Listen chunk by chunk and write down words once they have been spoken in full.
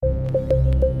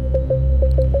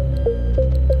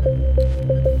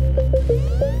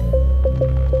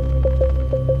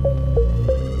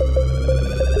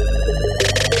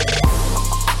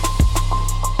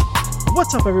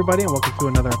What's up, everybody, and welcome to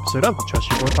another episode of the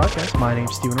Trust Your Boy Podcast. My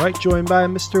name's Stephen Wright, joined by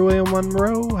Mr. William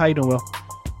Monroe. How you doing, Will?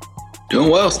 Doing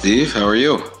well, Steve. How are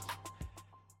you?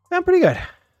 I'm pretty good.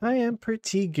 I am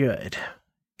pretty good.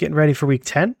 Getting ready for week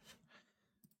 10.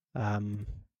 Double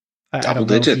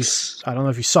digits. I don't know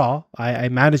if you saw. I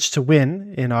managed to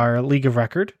win in our league of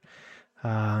record,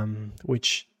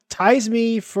 which ties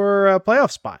me for a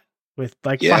playoff spot with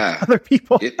like 5 other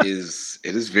people. It is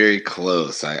very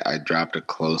close. I dropped a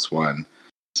close one,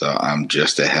 so I'm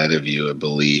just ahead of you, I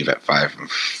believe, at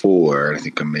 5-4. I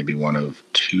think I'm maybe one of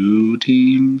 2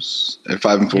 teams at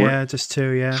 5-4. Yeah, just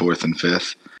 2. Yeah, 4th and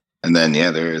 5th, and then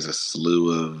there is a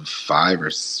slew of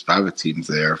 5 teams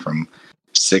there from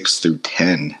 6 through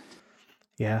 10.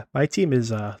 Yeah, my team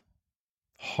is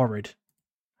horrid.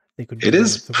 It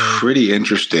is pretty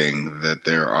interesting that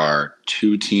there are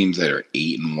 2 teams that are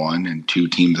 8-1 and 2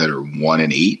 teams that are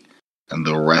 1-8, and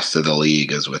the rest of the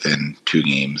league is within 2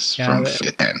 games from 5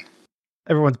 to 10.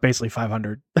 Everyone's basically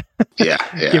 500. Yeah,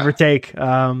 give or take.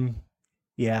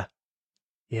 Yeah.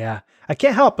 I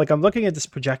can't help. Like, I'm looking at this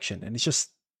projection, and it's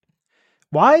just,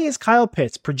 why is Kyle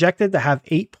Pitts projected to have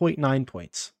 8.9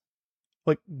 points?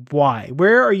 Like, why?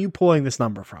 Where are you pulling this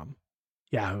number from?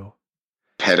 Yahoo.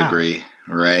 Pedigree,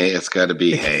 right? It's got to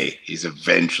be, hey, he's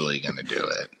eventually going to do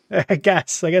it. I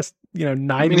guess,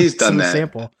 9 he's done the that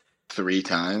sample 3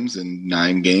 times in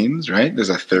 9 games, right? There's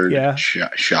a third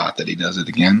shot that he does it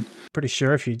again. Pretty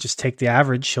sure if you just take the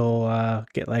average, he'll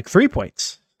get like 3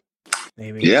 points.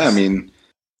 Maybe. Yeah, 2.9,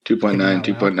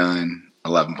 2.9,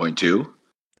 11.2.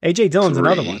 AJ Dillon's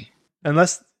 3. Another one.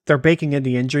 Unless they're baking in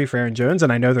the injury for Aaron Jones,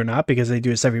 and I know they're not because they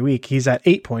do this every week. He's at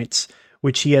 8 points,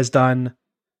 which he has done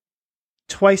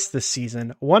twice this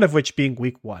season, one of which being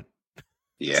week 1.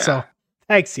 Yeah. So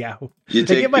thanks, Yahoo. I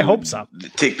get my hopes up.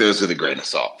 Take those with a grain of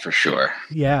salt for sure.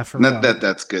 Yeah,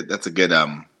 that's good. That's a good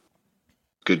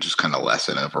good just kind of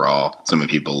lesson overall. So many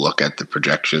people look at the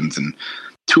projections, and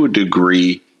to a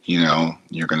degree,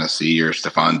 you're going to see your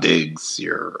Stephon Diggs,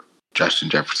 your Justin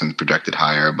Jefferson projected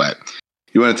higher, but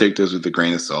you want to take those with a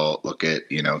grain of salt. Look at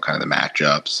kind of the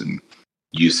matchups and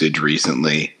usage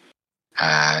recently.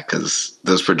 Because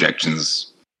those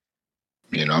projections,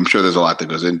 I'm sure there's a lot that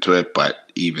goes into it,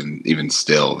 but even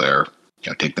still, they're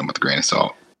take them with a grain of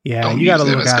salt. Yeah, don't you got to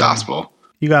use them look as at gospel. Them.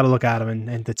 You got to look at them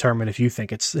and determine if you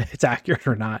think it's accurate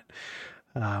or not.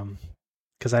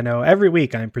 Because I know every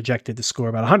week I'm projected to score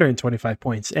about 125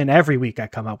 points, and every week I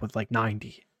come up with like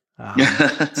 90.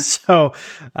 So,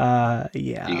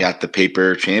 yeah, you got the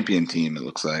paper champion team. It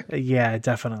looks like. Yeah,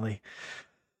 definitely.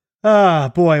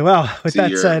 Boy. Well, with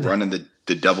that said, running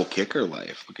the double kicker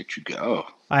life. Look at you go.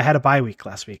 I had a bye week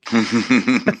last week.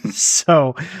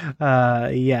 So,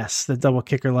 yes, the double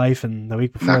kicker life, and the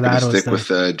week before that was stick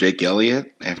with Jake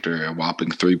Elliott after a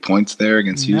whopping 3 points there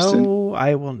against Houston. No,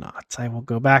 I will not. I will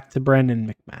go back to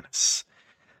Brendan McManus.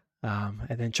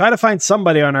 And then try to find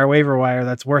somebody on our waiver wire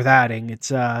that's worth adding.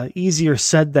 It's easier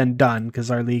said than done because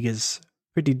our league is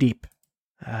pretty deep.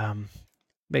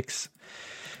 Makes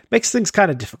things kind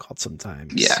of difficult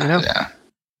sometimes. Yeah,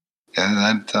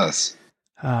 that does.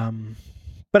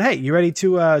 But hey, you ready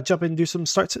to jump in and do some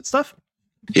start sit stuff?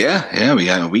 Yeah, we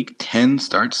got a week 10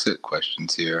 start sit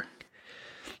questions here.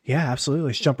 Yeah, absolutely.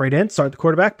 Let's jump right in. Start the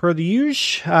quarterback per the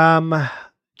usual.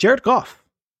 Jared Goff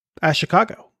at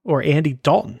Chicago or Andy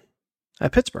Dalton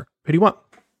at Pittsburgh. Who do you want?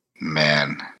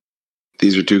 Man,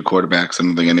 these are 2 quarterbacks. I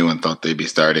don't think anyone thought they'd be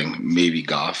starting. Maybe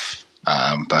Goff,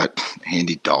 but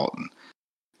Andy Dalton.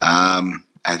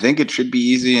 I think it should be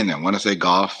easy, and I want to say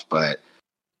Goff, but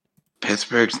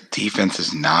Pittsburgh's defense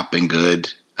has not been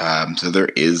good. So there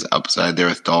is upside there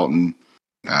with Dalton.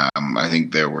 I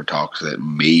think there were talks that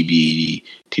maybe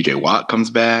TJ Watt comes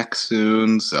back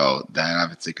soon, so that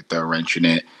obviously could throw a wrench in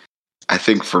it. I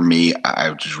think for me,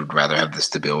 I just would rather have the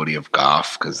stability of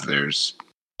Goff because there's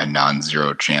a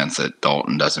non-zero chance that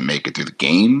Dalton doesn't make it through the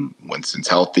game. Winston's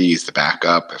healthy, he's the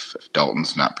backup. If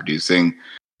Dalton's not producing,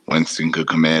 Winston could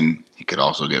come in. He could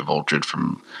also get vultured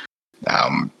from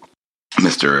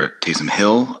Mr. Taysom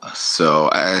Hill. So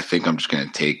I think I'm just going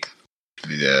to take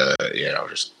the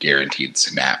just guaranteed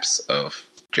snaps of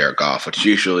Jared Goff, which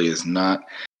usually is not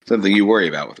something you worry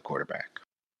about with a quarterback.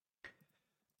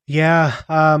 Yeah,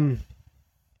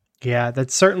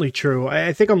 that's certainly true.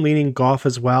 I think I'm leaning Goff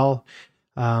as well.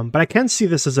 But I can see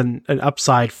this as an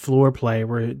upside floor play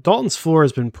where Dalton's floor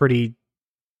has been pretty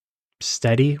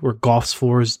steady, where Goff's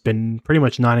floor has been pretty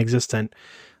much non-existent.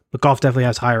 But Goff definitely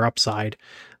has higher upside.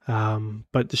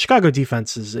 But the Chicago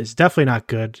defense is definitely not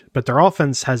good, but their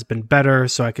offense has been better.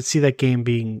 So I could see that game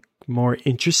being more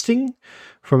interesting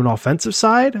from an offensive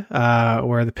side,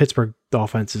 where the Pittsburgh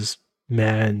offense is,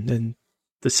 man, and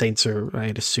the Saints are,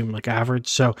 I'd assume, like average.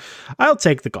 So I'll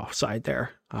take the Goff side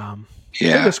there.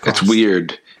 Yeah, it's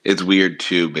weird. It's weird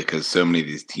too because so many of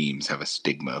these teams have a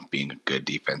stigma of being a good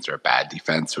defense or a bad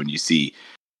defense. When you see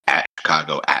at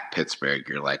Chicago, at Pittsburgh,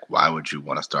 you're like, why would you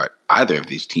want to start either of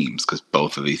these teams? Because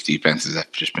both of these defenses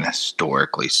have just been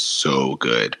historically so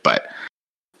good. But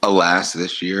alas,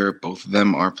 this year, both of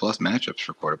them are plus matchups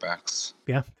for quarterbacks.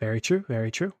 Yeah, very true.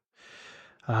 Very true.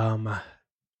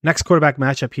 Next quarterback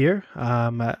matchup here,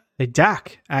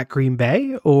 Dak at Green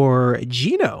Bay or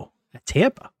Geno at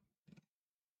Tampa.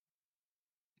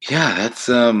 Yeah, that's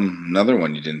another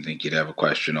one you didn't think you'd have a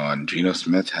question on. Geno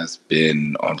Smith has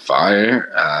been on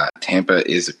fire. Tampa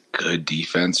is a good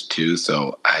defense too,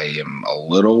 so I am a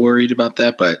little worried about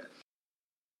that, but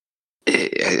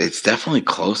it's definitely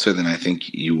closer than I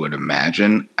think you would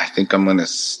imagine. I think I'm going to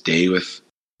stay with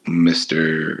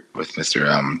Mr.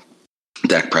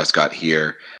 Dak Prescott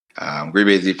here. Green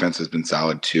Bay's defense has been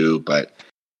solid too, but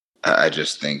I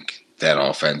just think that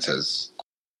offense has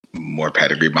more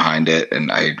pedigree behind it,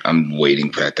 and I'm waiting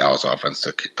for that Dallas offense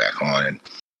to kick back on. And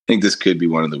I think this could be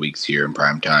one of the weeks here in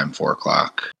prime time,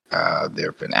 4:00.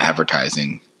 They've been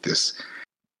advertising this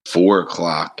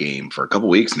 4:00 game for a couple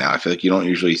weeks now. I feel like you don't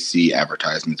usually see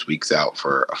advertisements weeks out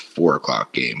for a 4:00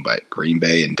 game, but Green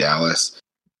Bay and Dallas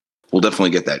will definitely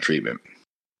get that treatment.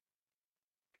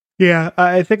 Yeah,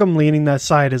 I think I'm leaning that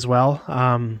side as well.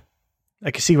 I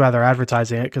can see why they're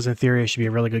advertising it because in theory it should be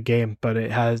a really good game, but it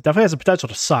definitely has the potential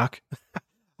to suck,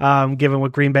 given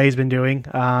what Green Bay's been doing.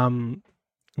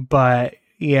 But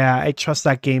yeah, I trust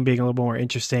that game being a little more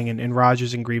interesting, and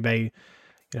Rodgers and Green Bay,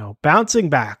 bouncing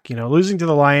back. Losing to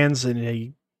the Lions in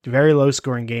a very low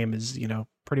scoring game is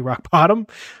pretty rock bottom.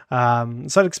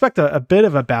 So I'd expect a bit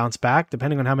of a bounce back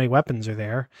depending on how many weapons are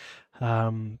there.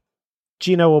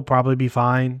 Geno will probably be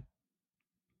fine,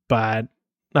 but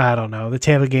I don't know. The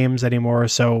Tampa games anymore are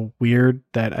so weird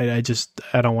that I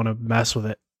don't want to mess with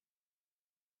it.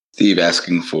 Steve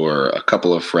asking for a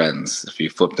couple of friends. If you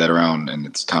flip that around and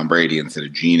it's Tom Brady instead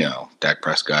of Geno, Dak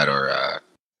Prescott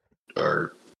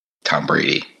or Tom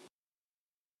Brady.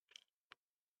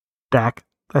 Dak,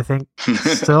 I think.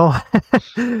 Still.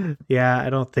 Yeah, I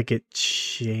don't think it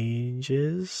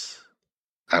changes.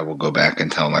 I will go back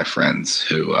and tell my friends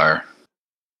who are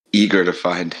eager to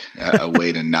find a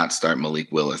way to not start Malik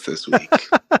Willis this week.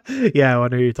 Yeah, I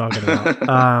wonder who you're talking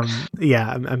about.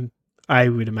 Yeah, I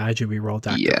would imagine we roll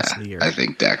Dak the rest of the year. I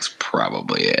think Dak's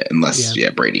probably it, unless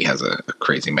Brady has a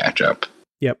crazy matchup.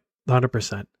 Yep,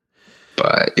 100%.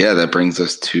 But yeah, that brings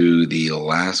us to the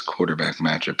last quarterback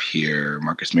matchup here: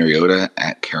 Marcus Mariota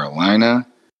at Carolina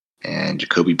and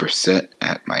Jacoby Brissett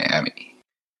at Miami.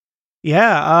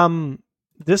 Yeah,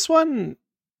 this one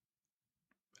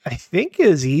I think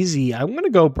is easy. I'm going to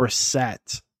go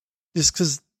Brissett just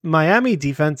because Miami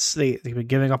defense, they've been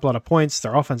giving up a lot of points.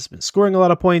 Their offense has been scoring a lot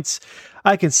of points.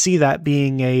 I can see that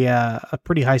being a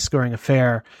pretty high scoring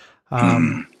affair.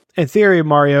 In theory,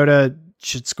 Mariota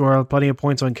should score plenty of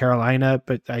points on Carolina,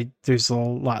 but there's a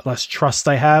lot less trust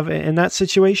I have in that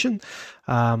situation.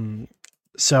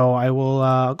 So I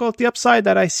will go with the upside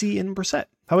that I see in Brissett.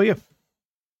 How about you?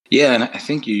 Yeah, and I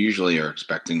think you usually are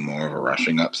expecting more of a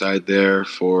rushing upside there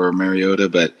for Mariota,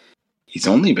 but he's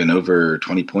only been over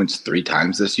 20 points 3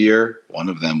 times this year. One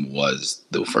of them was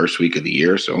the first week of the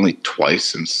year, so only twice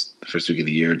since the first week of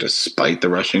the year, despite the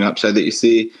rushing upside that you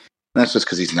see. And that's just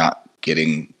because he's not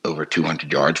getting over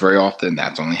 200 yards very often.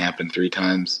 That's only happened 3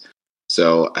 times.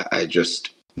 So I just,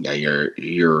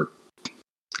 you're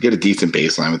get a decent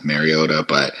baseline with Mariota,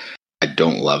 but I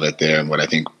don't love it there. And what I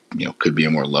think, could be a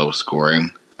more low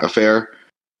scoring affair.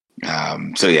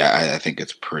 So yeah, I think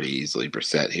it's pretty easily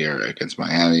Brissett here against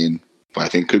Miami, but I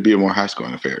think could be a more high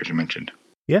scoring affair, as you mentioned.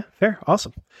 Yeah, fair.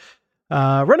 Awesome.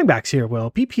 Running backs here,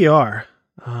 Will. PPR.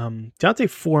 D'Onta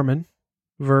Foreman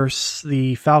versus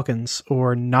the Falcons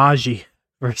or Najee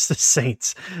versus the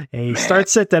Saints. A start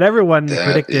sit that everyone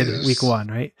predicted week 1,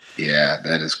 right? Yeah,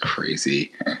 that is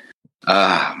crazy.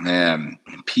 Man.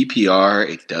 PPR,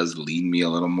 it does lean me a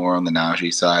little more on the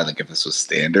Najee side. Like if this was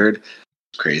standard,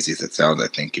 crazy as it sounds, I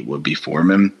think it would be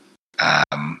Foreman.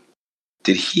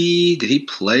 Did he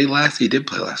play last? He did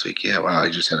play last week. Yeah, wow.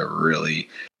 He just had a really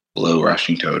low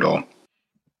rushing total.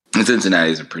 And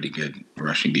Cincinnati is a pretty good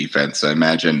rushing defense. So I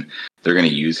imagine they're going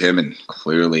to use him, and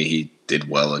clearly he did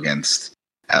well against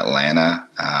Atlanta.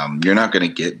 You're not going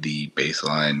to get the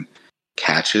baseline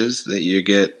catches that you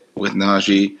get with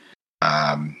Najee,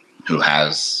 who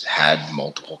has had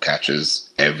multiple catches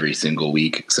every single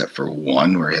week except for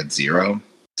one where he had 0.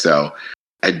 So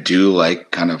I do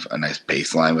like kind of a nice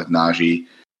baseline with Najee.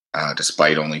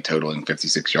 Despite only totaling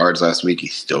 56 yards last week, he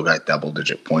still got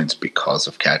double-digit points because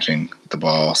of catching the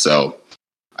ball. So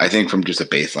I think from just a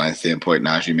baseline standpoint,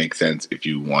 Najee makes sense. If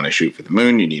you want to shoot for the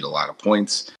moon, you need a lot of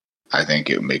points. I think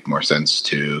it would make more sense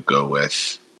to go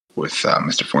with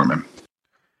Mr. Foreman.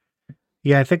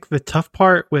 Yeah, I think the tough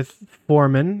part with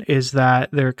Foreman is that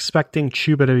they're expecting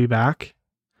Chuba to be back,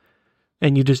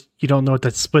 and you don't know what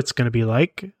that split's going to be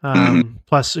like.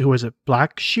 Plus, who was it?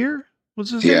 Blackshear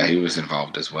was his name? Yeah, he was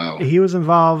involved as well. He was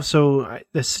involved, so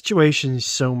the situation is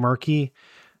so murky.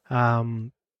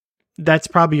 That's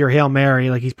probably your Hail Mary.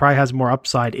 Like, he probably has more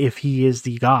upside if he is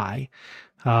the guy.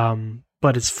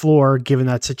 But his floor, given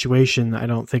that situation, I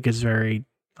don't think is very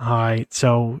high.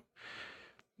 So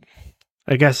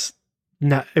I guess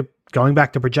going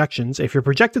back to projections, if you're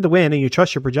projected to win and you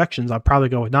trust your projections, I'll probably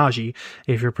go with Najee.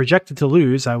 If you're projected to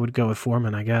lose, I would go with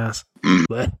Foreman, I guess.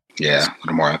 Yeah, a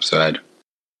little more upside.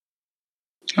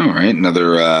 All right,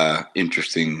 another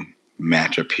interesting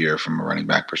matchup here from a running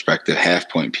back perspective.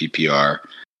 Half-point PPR.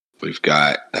 We've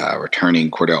got returning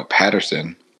Cordell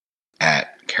Patterson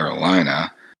at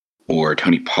Carolina or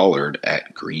Tony Pollard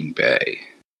at Green Bay.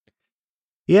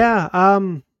 Yeah,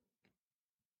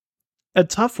 a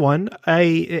tough one.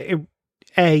 You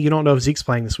don't know if Zeke's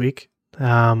playing this week.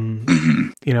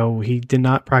 He did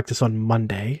not practice on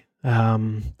Monday.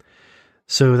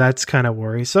 So that's kind of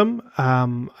worrisome.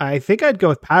 I think I'd go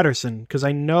with Patterson because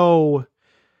I know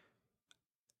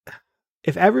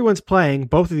if everyone's playing,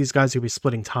 both of these guys will be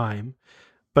splitting time.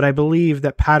 But I believe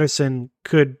that Patterson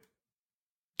could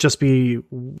just be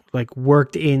like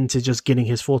worked into just getting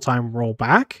his full-time role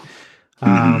back.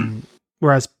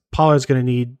 Whereas Pollard's going to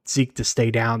need Zeke to stay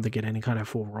down to get any kind of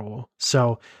full role.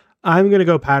 So I'm going to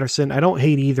go Patterson. I don't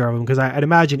hate either of them because I'd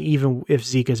imagine even if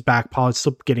Zeke is back, Pollard's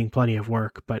still getting plenty of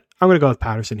work. But I'm going to go with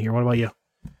Patterson here. What about you?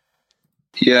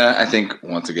 Yeah, I think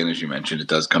once again, as you mentioned, it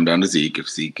does come down to Zeke. If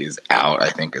Zeke is out, I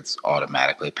think it's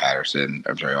automatically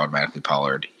automatically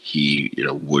Pollard. He,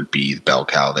 would be the bell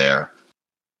cow there.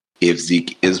 If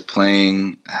Zeke is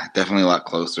playing, definitely a lot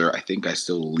closer. I think I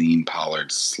still lean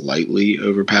Pollard slightly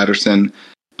over Patterson,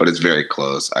 but it's very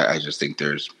close. I just think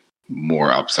there's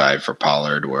more upside for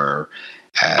Pollard,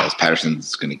 whereas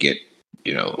Patterson's going to get,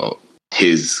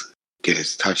 his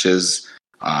touches,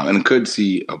 and could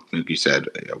see, like you said,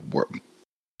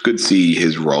 could see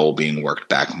his role being worked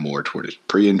back more toward his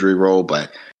pre-injury role.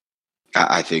 But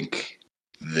I think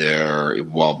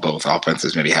while both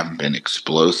offenses maybe haven't been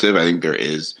explosive, I think there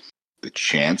is the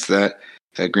chance that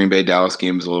Green Bay Dallas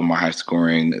game is a little more high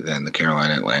scoring than the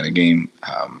Carolina Atlanta game.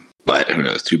 But who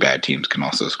knows? Two bad teams can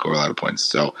also score a lot of points.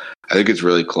 So I think it's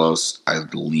really close. I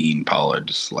lean Pollard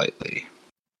just slightly.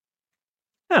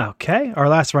 Okay. Our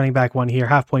last running back one here,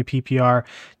 half-point PPR.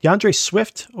 DeAndre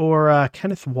Swift or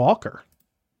Kenneth Walker?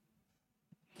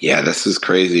 Yeah, this is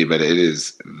crazy, but it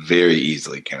is very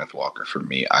easily Kenneth Walker for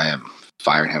me. I am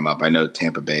firing him up. I know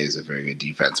Tampa Bay is a very good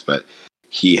defense, but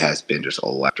he has been just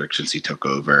electric since he took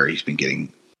over. He's been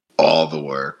getting all the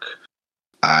work.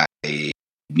 I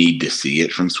need to see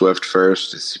it from Swift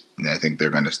first. I think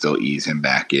they're going to still ease him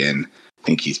back in. I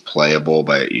think he's playable,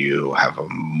 but you have a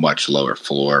much lower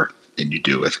floor than you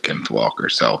do with Kenneth Walker.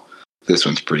 So this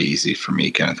one's pretty easy for me,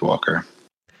 Kenneth Walker.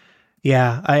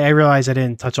 Yeah, I realize I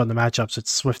didn't touch on the matchups.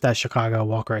 It's Swift at Chicago,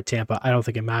 Walker at Tampa. I don't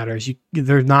think it matters.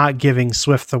 They're not giving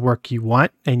Swift the work you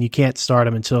want, and you can't start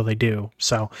him until they do.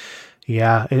 So,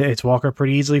 yeah, it's Walker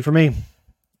pretty easily for me.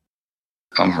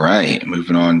 All right,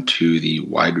 moving on to the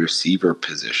wide receiver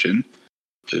position.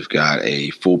 We've got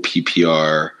a full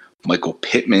PPR Michael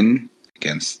Pittman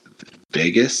against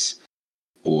Vegas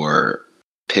or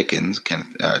Pickens.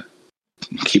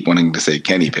 Keep wanting to say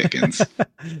Kenny Pickens.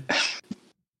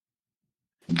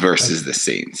 Versus the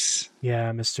Saints.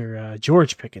 Yeah, Mr.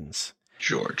 George Pickens.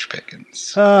 George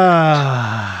Pickens.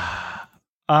 I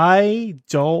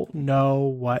don't know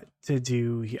what to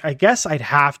do. I guess I'd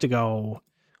have to go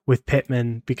with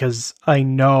Pittman because I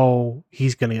know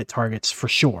he's going to get targets for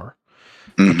sure.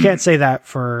 I can't say that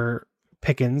for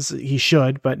Pickens. He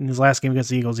should, but in his last game against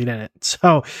the Eagles, he didn't.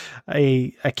 So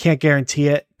I can't guarantee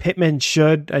it. Pittman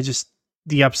should.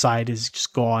 The upside is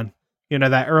just gone.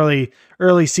 That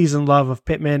early season love of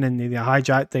Pittman and the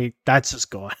hijack, that's just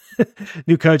gone.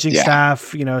 New coaching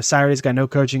staff, Saturday's got no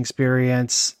coaching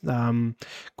experience.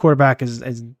 Quarterback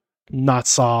is not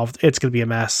solved. It's going to be a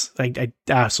mess. I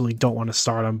absolutely don't want to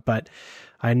start him, but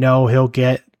I know he'll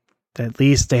get at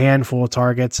least a handful of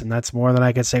targets, and that's more than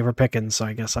I could say for Pickens. So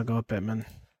I guess I'll go with Pittman.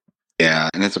 Yeah,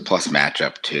 and it's a plus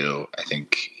matchup too. I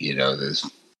think, there's a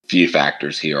few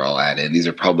factors here I'll add in. These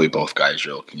are probably both guys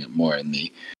you're looking at more in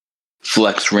the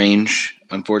flex range,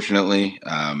 unfortunately.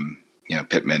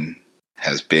 Pittman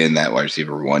has been that wide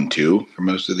receiver 1-2 for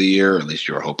most of the year, or at least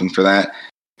you were hoping for that.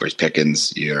 Whereas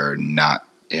Pickens, you're not,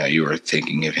 you were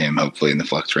thinking of him hopefully in the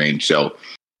flex range. So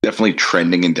definitely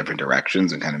trending in different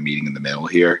directions and kind of meeting in the middle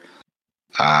here.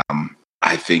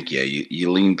 I think,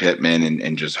 you lean Pittman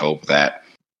and just hope that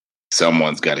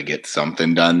someone's got to get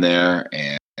something done there.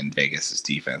 And Vegas'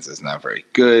 defense is not very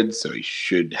good, so he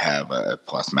should have a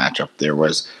plus matchup there.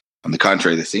 Whereas on the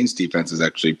contrary, the Saints defense is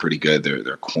actually pretty good.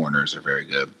 Their corners are very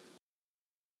good.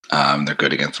 They're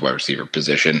good against the wide receiver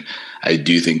position. I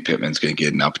do think Pittman's going to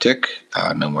get an uptick.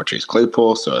 No more Chase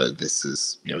Claypool, so this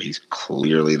is, he's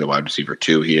clearly the wide receiver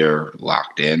 2 here,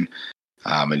 locked in,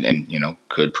 and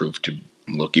could prove to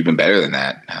look even better than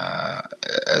that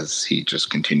as he just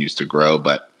continues to grow.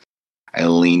 But I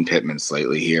lean Pittman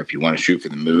slightly here. If you want to shoot for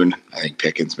the moon, I think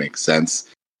Pickens makes sense.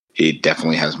 He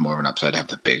definitely has more of an upside to have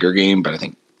the bigger game, but I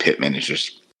think Pittman is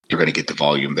just, you're going to get the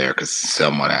volume there because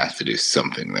someone has to do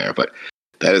something there. But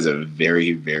that is a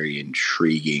very, very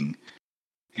intriguing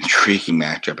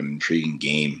matchup and intriguing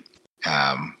game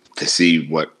to see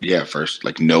what, first,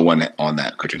 like no one on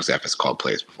that coaching staff has called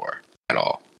plays before at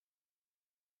all.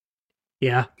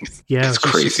 Yeah. It's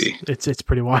crazy. It's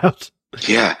pretty wild.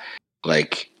 Yeah.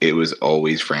 Like, it was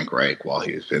always Frank Reich while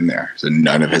he was been there. So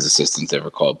none of his assistants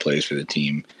ever called plays for the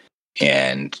team.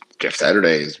 And Jeff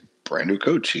Saturday is brand new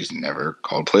coach. He's never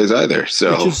called plays either.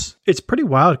 So it's pretty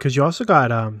wild because you also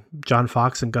got John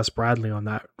Fox and Gus Bradley on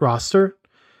that roster.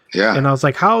 Yeah. And I was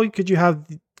like, how could you have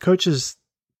coaches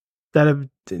that have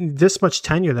this much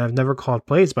tenure that have never called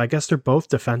plays? But I guess they're both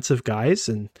defensive guys,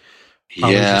 and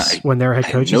when they're head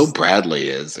coaches. I know Bradley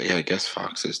is. Yeah, I guess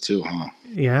Fox is too, huh?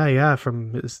 Yeah,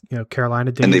 from his,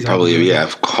 Carolina days. And they probably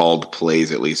have called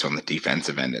plays at least on the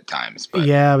defensive end at times. But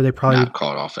but they probably not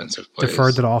called offensive plays.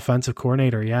 Deferred to the offensive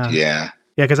coordinator. Yeah.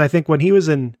 Because I think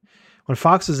when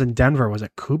Fox was in Denver, was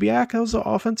it Kubiak that was the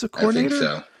offensive coordinator? I think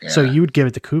so. Yeah. So you would give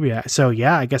it to Kubiak. So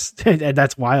yeah, I guess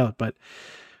that's wild. But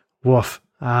woof.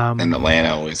 And Atlanta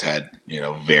always had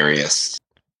various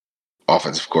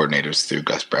offensive coordinators through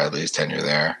Gus Bradley's tenure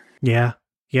there. Yeah.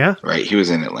 Right. He was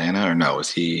in Atlanta, or no? Was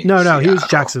he? No, he was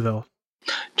Jacksonville.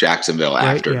 Jacksonville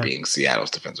after being Seattle's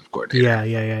defensive coordinator.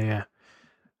 Yeah.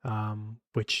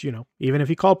 Which, even if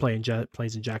he called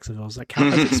plays in Jacksonville, does that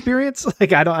count as experience?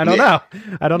 Like, I don't know.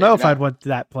 I don't know if I'd want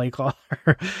that play caller.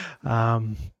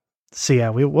 So yeah,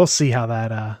 we'll see how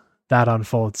that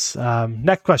unfolds.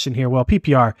 Next question here. Well,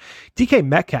 PPR, DK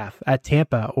Metcalf at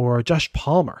Tampa or Josh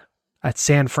Palmer at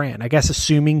San Fran? I guess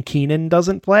assuming Keenan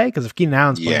doesn't play, because if Keenan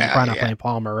Allen's playing, you're probably not playing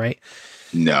Palmer, right?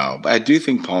 No, but I do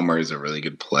think Palmer is a really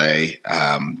good play.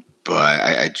 But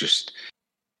I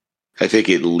think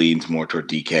it leans more toward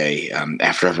DK.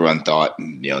 After everyone thought,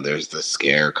 there's the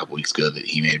scare a couple weeks ago that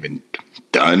he may have been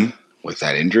done with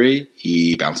that injury,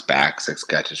 he bounced back, 6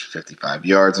 catches for 55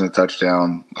 yards and a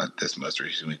touchdown. This most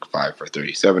recent week, 5 for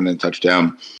 37 and a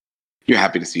touchdown. You're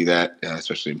happy to see that,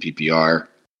 especially in PPR.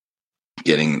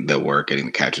 Getting the work, getting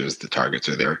the catches, the targets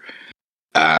are there.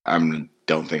 I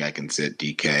don't think I can sit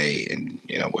DK, and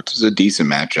which is a decent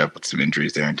matchup with some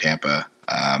injuries there in Tampa.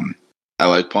 I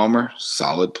like Palmer,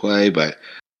 solid play, but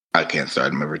I can't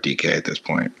start him over DK at this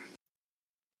point.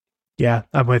 Yeah,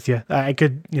 I'm with you. I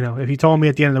could, if you told me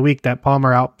at the end of the week that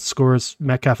Palmer outscores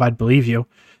Metcalf, I'd believe you.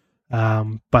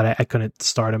 But I couldn't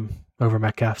start him over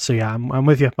Metcalf. So yeah, I'm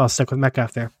with you. I'll stick with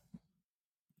Metcalf there.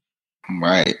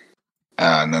 Right.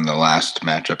 And then the last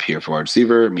matchup here for wide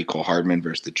receiver, Mecole Hardman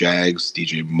versus the Jags,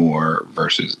 DJ Moore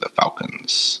versus the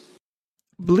Falcons.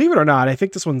 Believe it or not, I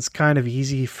think this one's kind of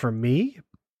easy for me.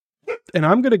 And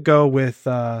I'm going to go with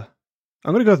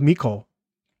Mecole.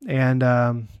 And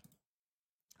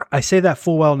I say that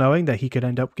full well knowing that he could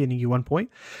end up getting you 1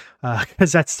 point,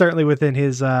 because that's certainly within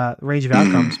his range of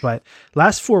outcomes. But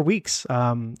last 4 weeks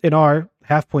in our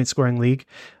half-point scoring league,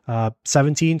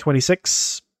 17,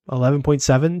 26,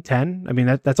 11.7, 10. I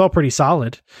mean, that's all pretty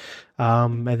solid.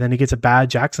 And then he gets a bad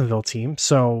Jacksonville team.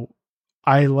 So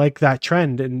I like that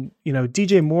trend. And,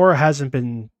 DJ Moore hasn't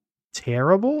been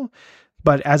terrible,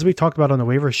 but as we talked about on the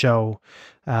waiver show,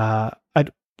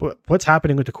 what's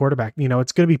happening with the quarterback?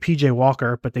 It's going to be PJ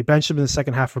Walker, but they benched him in the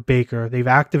second half for Baker. They've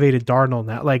activated Darnold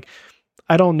now. Like,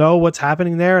 I don't know what's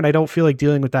happening there, and I don't feel like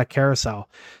dealing with that carousel.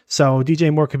 So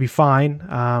DJ Moore could be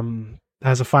fine.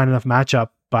 Has a fine enough matchup,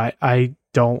 but I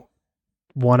don't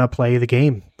want to play the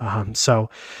game. So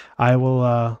I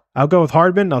will, I'll go with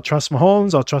Hardman. I'll trust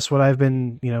Mahomes. I'll trust what I've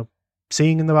been,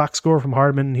 seeing in the box score from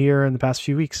Hardman here in the past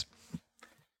few weeks.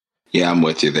 Yeah, I'm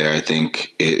with you there. I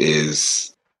think it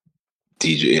is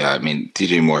DJ. Yeah, I mean,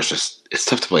 DJ Moore is it's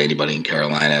tough to play anybody in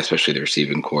Carolina, especially the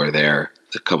receiving core there.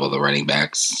 A couple of the running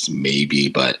backs, maybe,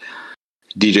 but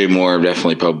DJ Moore,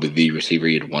 definitely probably the receiver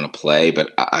you'd want to play,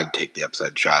 but I'd take the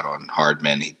upside shot on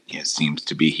Hardman. He seems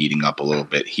to be heating up a little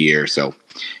bit here, so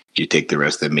you take the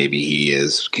risk that maybe he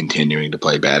is continuing to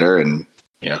play better and,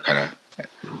 kind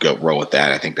of go roll with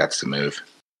that. I think that's the move.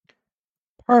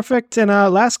 Perfect. And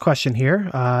last question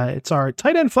here. It's our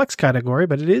tight end flex category,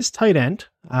 but it is tight end.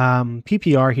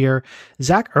 PPR here.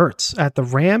 Zach Ertz at the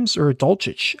Rams or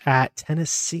Dulcich at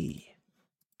Tennessee?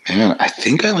 Man, I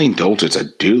think I lean Dulcich. I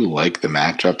do like the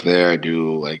matchup there. I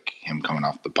do like him coming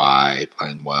off the bye,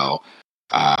 playing well.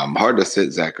 Hard to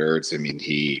sit Zach Ertz. I mean,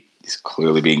 he's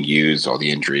clearly being used. All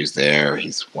the injuries there.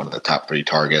 He's one of the top 3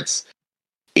 targets.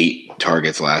 8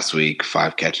 targets last week,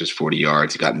 5 catches, 40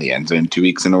 yards. He got in the end zone 2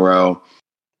 weeks in a row.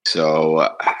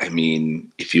 So, I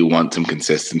mean, if you want some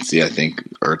consistency, I think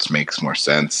Ertz makes more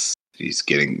sense. He's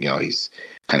getting, he's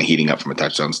kind of heating up from a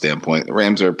touchdown standpoint. The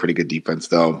Rams are a pretty good defense,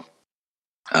 though.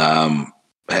 I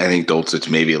think Dulcich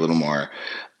maybe a little more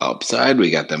upside.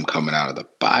 We got them coming out of the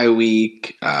bye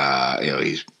week.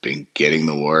 He's been getting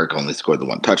the work, only scored the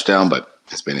 1 touchdown, but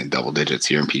has been in double digits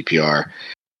here in PPR.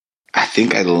 I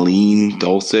think I lean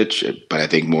Dulcich, but I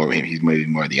think he's maybe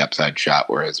more the upside shot,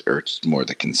 whereas Ertz is more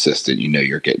the consistent.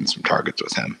 You're getting some targets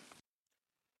with him.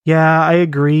 Yeah, I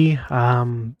agree.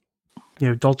 Dulcich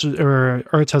or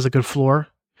Ertz has a good floor.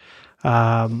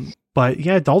 But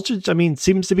yeah, Dulcich, I mean,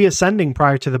 seems to be ascending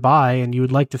prior to the bye, and you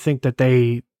would like to think that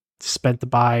they spent the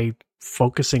bye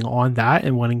focusing on that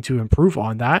and wanting to improve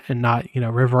on that and not,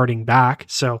 reverting back.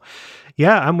 So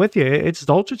yeah, I'm with you. It's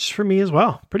Dulcich for me as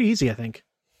well. Pretty easy, I think.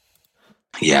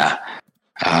 Yeah.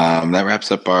 That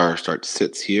wraps up our start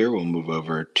sits here. We'll move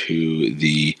over to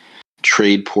the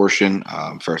trade portion.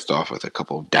 First off, with a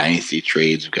couple of dynasty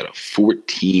trades, we've got a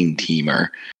 14-teamer,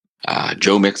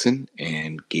 Joe Mixon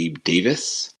and Gabe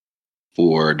Davis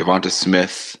for Devonta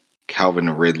Smith, Calvin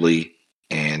Ridley,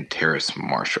 and Terrace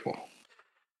Marshall.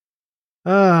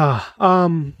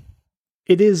 It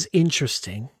is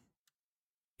interesting.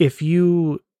 If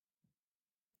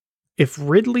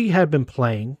Ridley had been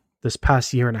playing this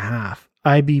past year and a half,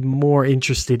 I'd be more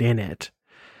interested in it.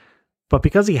 But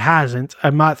because he hasn't,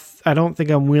 I don't think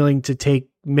I'm willing to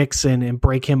take Mixon and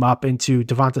break him up into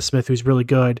Devonta Smith, who's really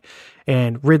good,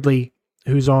 and Ridley,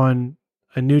 who's on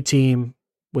a new team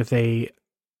with a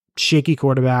shaky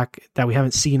quarterback that we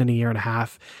haven't seen in a year and a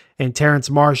half, and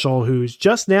Terrence Marshall, who's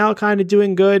just now kind of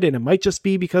doing good, and it might just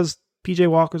be because PJ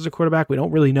Walker's a quarterback. We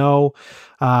don't really know.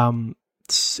 And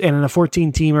in a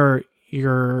 14-teamer,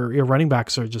 your running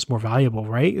backs are just more valuable,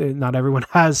 right? Not everyone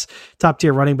has top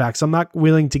tier running backs. I'm not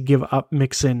willing to give up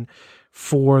Mixon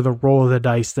for the roll of the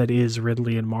dice that is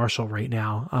Ridley and Marshall right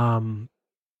now.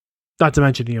 Not to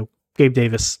mention, Gabe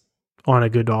Davis on a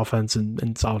good offense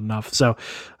and solid enough. So,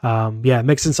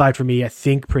 Mixon side for me, I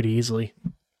think pretty easily.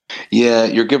 Yeah,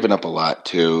 you're giving up a lot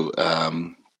too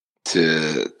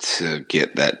to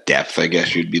get that depth. I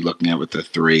guess you'd be looking at with the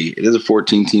 3. It is a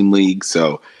 14-team league,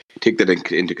 so take that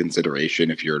into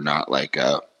consideration. If you're not like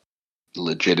a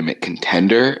legitimate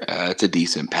contender, it's a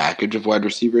decent package of wide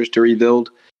receivers to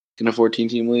rebuild in a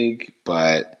 14-team league.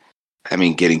 But I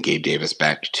mean, getting Gabe Davis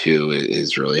back too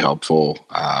is really helpful.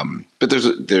 But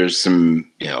there's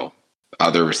some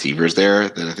other receivers there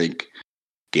that I think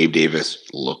Gabe Davis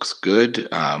looks good.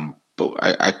 But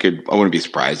I wouldn't be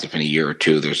surprised if in a year or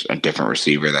two there's a different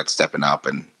receiver that's stepping up,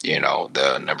 and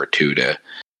the number 2 to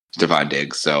Stephon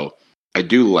Diggs. So I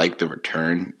do like the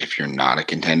return. If you're not a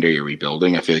contender, you're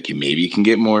rebuilding, I feel like you maybe can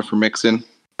get more for Mixon,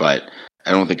 but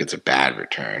I don't think it's a bad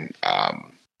return. I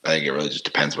think it really just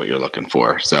depends what you're looking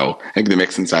for. So I think the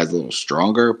Mixon side is a little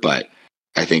stronger, but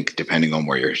I think depending on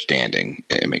where you're standing,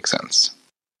 it makes sense.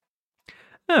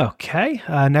 Okay.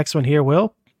 Next one here,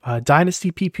 Will.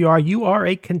 Dynasty PPR, you are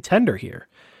a contender here.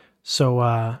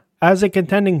 So as a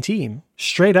contending team,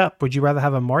 straight up, would you rather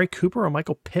have Amari Cooper or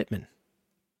Michael Pittman?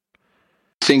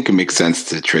 I think it makes sense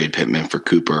to trade Pittman for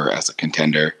Cooper as a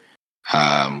contender.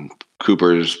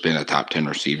 Cooper's been a top 10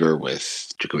 receiver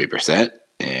with Jacoby Brissett,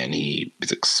 and he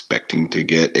is expecting to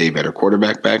get a better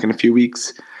quarterback back in a few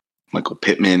weeks. Michael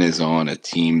Pittman is on a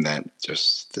team that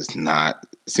just does not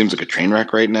seems like a train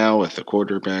wreck right now with the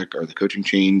quarterback or the coaching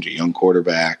change, a young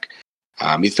quarterback.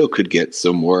 He still could get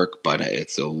some work, but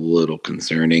it's a little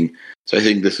concerning. So I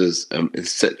think this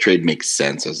trade makes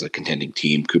sense as a contending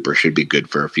team. Cooper should be good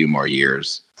for a few more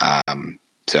years.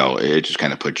 So it just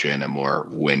kind of puts you in a more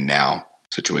win now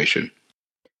situation.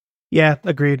 Yeah,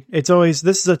 agreed. This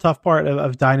is a tough part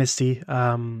of Dynasty,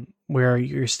 where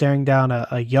you're staring down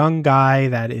a young guy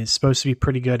that is supposed to be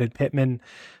pretty good at Pittman,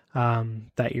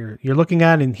 that you're looking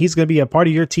at, and he's going to be a part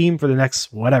of your team for the next,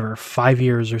 5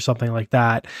 years or something like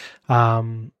that.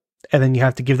 and then you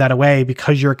have to give that away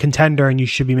because you're a contender and you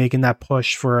should be making that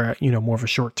push for, more of a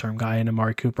short-term guy in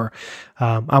Amari Cooper.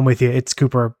 I'm with you. It's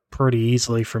Cooper pretty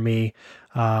easily for me.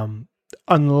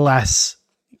 Unless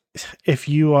if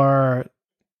you are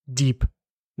deep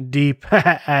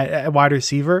at wide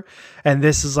receiver, and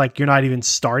this is like, you're not even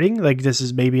starting, like this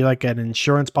is maybe like an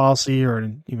insurance policy or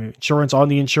an insurance on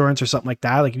the insurance or something like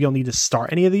that. Like if you don't need to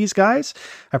start any of these guys,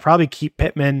 I probably keep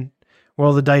Pittman,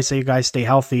 roll the dice that you guys stay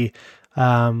healthy,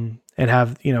 and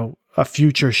have, a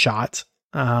future shot.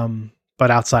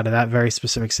 But outside of that very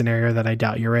specific scenario that I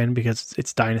doubt you're in because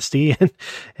it's dynasty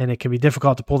and it can be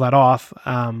difficult to pull that off,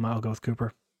 I'll go with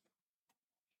Cooper.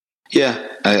 Yeah,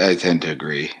 I tend to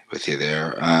agree with you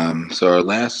there. So our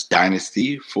last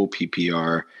dynasty, full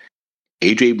PPR,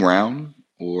 AJ Brown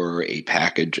or a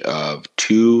package of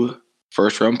 2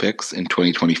 first-round picks in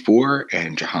 2024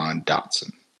 and Jahan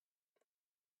Dotson.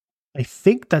 I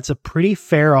think that's a pretty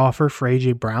fair offer for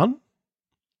AJ Brown,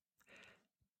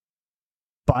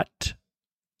 but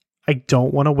I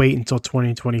don't want to wait until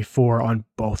 2024 on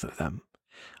both of them.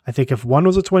 I think if one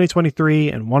was a 2023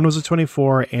 and one was a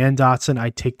 24 and Dotson,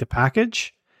 I'd take the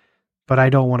package, but I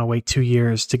don't want to wait 2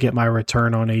 years to get my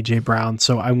return on AJ Brown.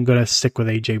 So I'm going to stick with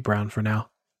AJ Brown for now.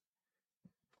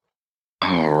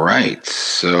 All right.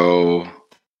 So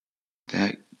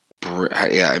I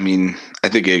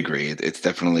think I agree. It's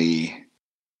definitely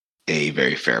a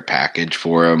very fair package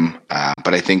for him.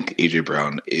 But I think AJ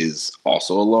Brown is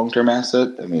also a long-term asset.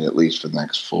 I mean, at least for the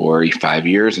next 4 or 5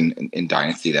 years in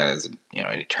Dynasty, that is, an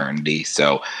eternity.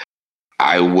 So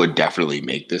I would definitely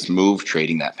make this move,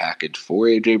 trading that package for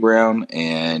AJ Brown.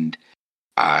 And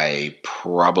I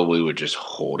probably would just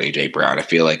hold AJ Brown. I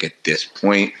feel like at this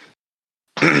point,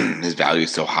 his value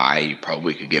is so high, you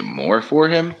probably could get more for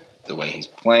him. The way he's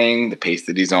playing, the pace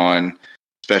that he's on,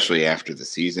 especially after the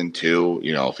season too.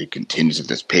 If he continues at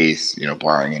this pace,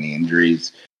 barring any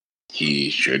injuries, he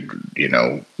should,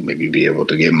 maybe be able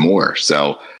to get more.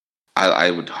 So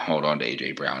I would hold on to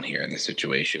AJ Brown here in this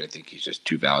situation. I think he's just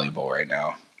too valuable right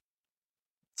now.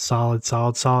 Solid.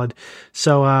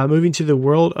 So moving to the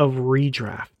world of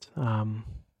redraft.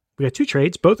 We got 2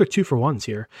 trades. Both are 2-for-1s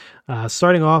here.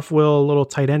 Starting off, a little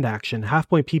tight end action.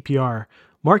 Half-point PPR.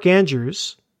 Mark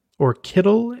Andrews or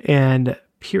Kittle and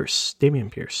Pierce,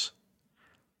 Dameon Pierce.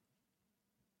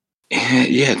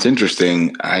 Yeah, it's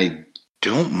interesting. I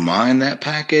don't mind that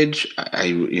package.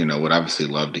 I would obviously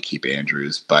love to keep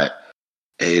Andrews, but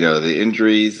the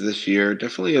injuries this year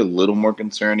definitely a little more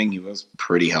concerning. He was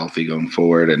pretty healthy going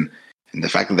forward, and the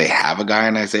fact that they have a guy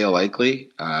in Isaiah Likely,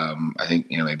 I think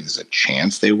maybe there's a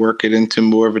chance they work it into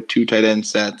more of a 2 tight end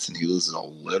sets, and he loses a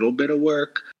little bit of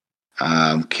work.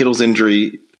 Kittle's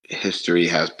injury history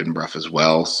has been rough as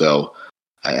well, so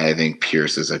I think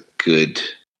Pierce is a good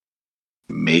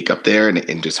makeup there,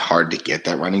 and just hard to get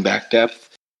that running back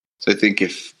depth. So I think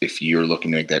if you're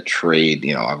looking to make that trade,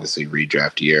 obviously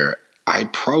redraft year, I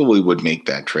probably would make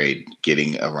that trade,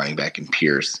 getting a running back in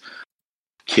Pierce.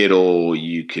 Kittle,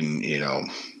 you can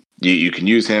you can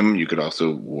use him. You could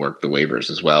also work the waivers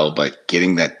as well, but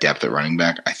getting that depth at running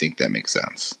back, I think that makes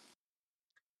sense.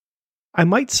 I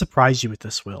might surprise you with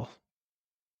this, Will.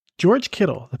 George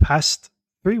Kittle, the past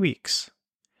 3 weeks,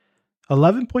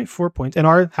 11.4 points, and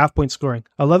our half-point scoring,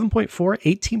 11.4,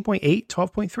 18.8,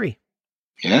 12.3.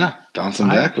 Yeah, bouncing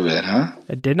back a bit, huh?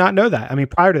 I did not know that. I mean,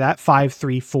 prior to that, 5,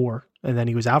 3, 4, and then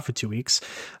he was out for 2 weeks.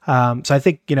 So I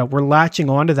think, we're latching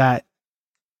on to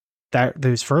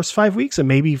those first 5 weeks and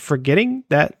maybe forgetting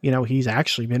that, he's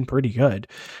actually been pretty good.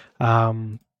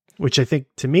 Which I think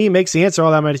to me makes the answer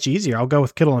all that much easier. I'll go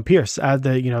with Kittle and Pierce. Add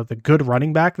the good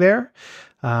running back there.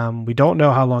 We don't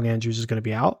know how long Andrews is going to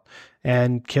be out,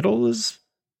 and Kittle has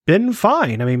been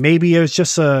fine. I mean, maybe it was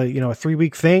just a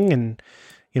 3-week thing, and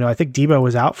I think Debo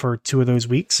was out for 2 of those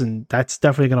weeks, and that's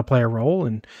definitely going to play a role.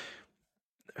 And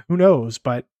who knows?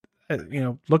 But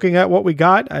looking at what we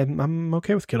got, I'm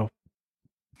okay with Kittle.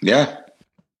 Yeah,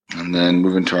 and then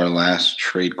moving to our last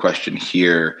trade question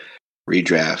here.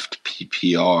 Redraft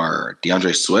PPR,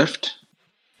 DeAndre Swift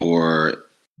or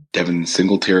Devin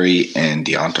Singletary and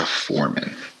Deonta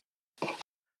Foreman?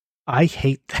 I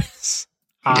hate this.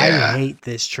 Yeah. I hate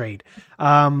this trade.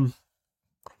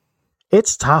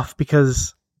 It's tough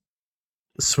because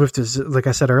Swift is, like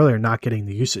I said earlier, not getting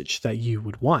the usage that you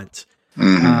would want.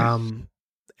 Mm-hmm.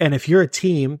 And if you're a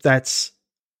team that's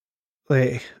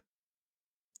like,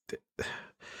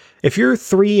 if you're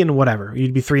 3 and whatever,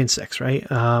 you'd be 3 and 6, right?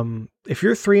 If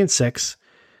you're 3 and 6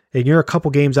 and you're a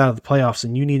couple games out of the playoffs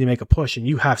and you need to make a push and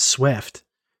you have Swift,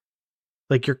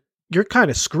 like you're kind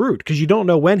of screwed because you don't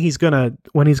know when he's gonna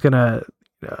they're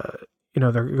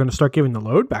gonna start giving the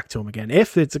load back to him again,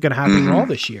 if it's gonna happen at all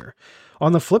this year.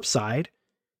 On the flip side,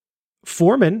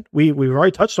 Foreman, we've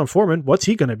already touched on Foreman. What's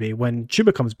he going to be when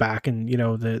Chuba comes back? And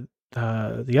the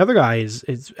other guy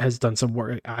has done some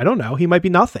work. I don't know. He might be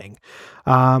nothing.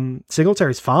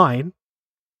 Singletary's fine.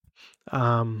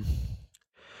 I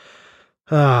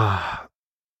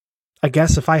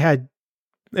guess if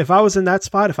I was in that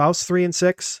spot, if I was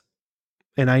 3-6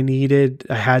 and I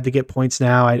had to get points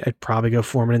now, I'd probably go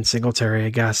Foreman and Singletary, I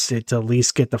guess, to at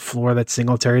least get the floor that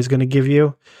Singletary is going to give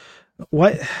you.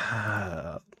 What?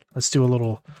 Let's do a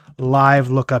little live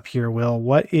look up here, Will.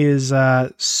 What is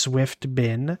Swift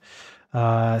been?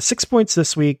 6 points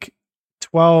this week,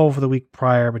 12 the week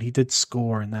prior, but he did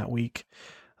score in that week.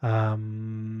 He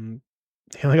only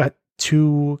got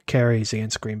 2 carries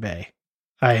against Green Bay.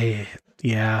 I'll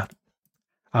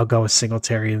go with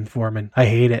Singletary and Foreman. I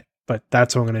hate it, but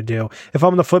that's what I'm going to do. If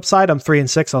I'm on the flip side, I'm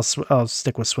 3-6. I'll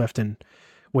stick with Swift and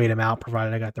wait him out,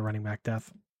 provided I got the running back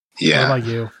depth. Yeah. What about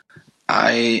you?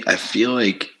 I feel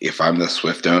like if I'm the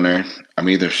Swift owner, I'm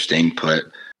either staying put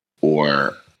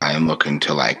or I'm looking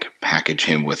to like package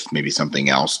him with maybe something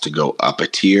else to go up a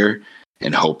tier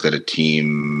and hope that a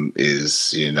team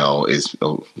is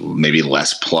maybe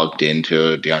less plugged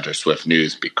into DeAndre Swift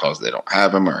news because they don't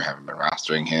have him or haven't been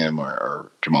rostering him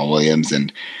or Jamal Williams,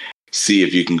 and see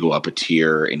if you can go up a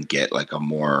tier and get like a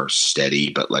more steady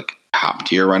but like top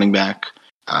tier running back,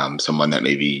 someone that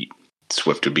maybe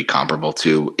Swift would be comparable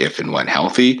to if and when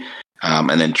healthy, and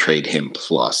then trade him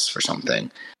plus for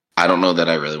something. I don't know that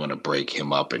I really want to break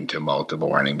him up into multiple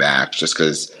running backs just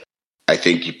because I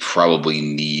think you probably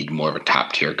need more of a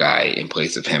top tier guy in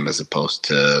place of him as opposed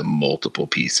to multiple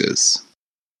pieces.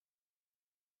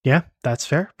 Yeah, that's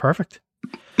fair. Perfect.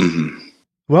 Mm-hmm.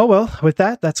 Well, with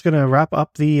that's going to wrap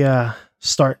up the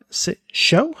start sit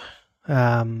show.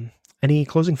 Any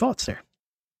closing thoughts there?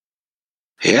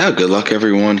 Yeah, good luck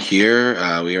everyone here.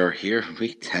 We are here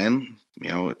week 10.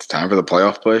 It's time for the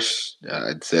playoff push.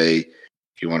 I'd say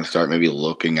if you want to start maybe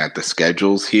looking at the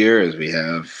schedules here, as we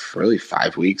have really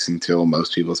 5 weeks until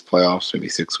most people's playoffs, maybe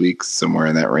 6 weeks, somewhere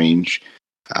in that range.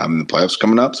 The playoffs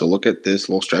coming up, so look at this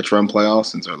little stretch run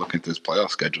playoffs and start looking at those playoff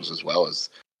schedules as well, as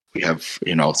we have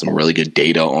some really good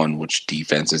data on which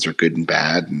defenses are good and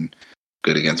bad and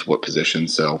good against what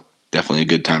positions. So definitely a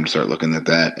good time to start looking at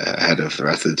that ahead of the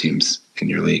rest of the teams in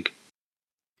your league.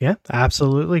 Yeah,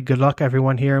 absolutely. Good luck,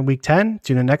 everyone, here in week 10.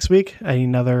 Tune in next week.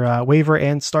 Another waiver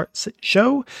and start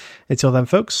show. Until then,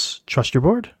 folks, trust your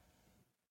board.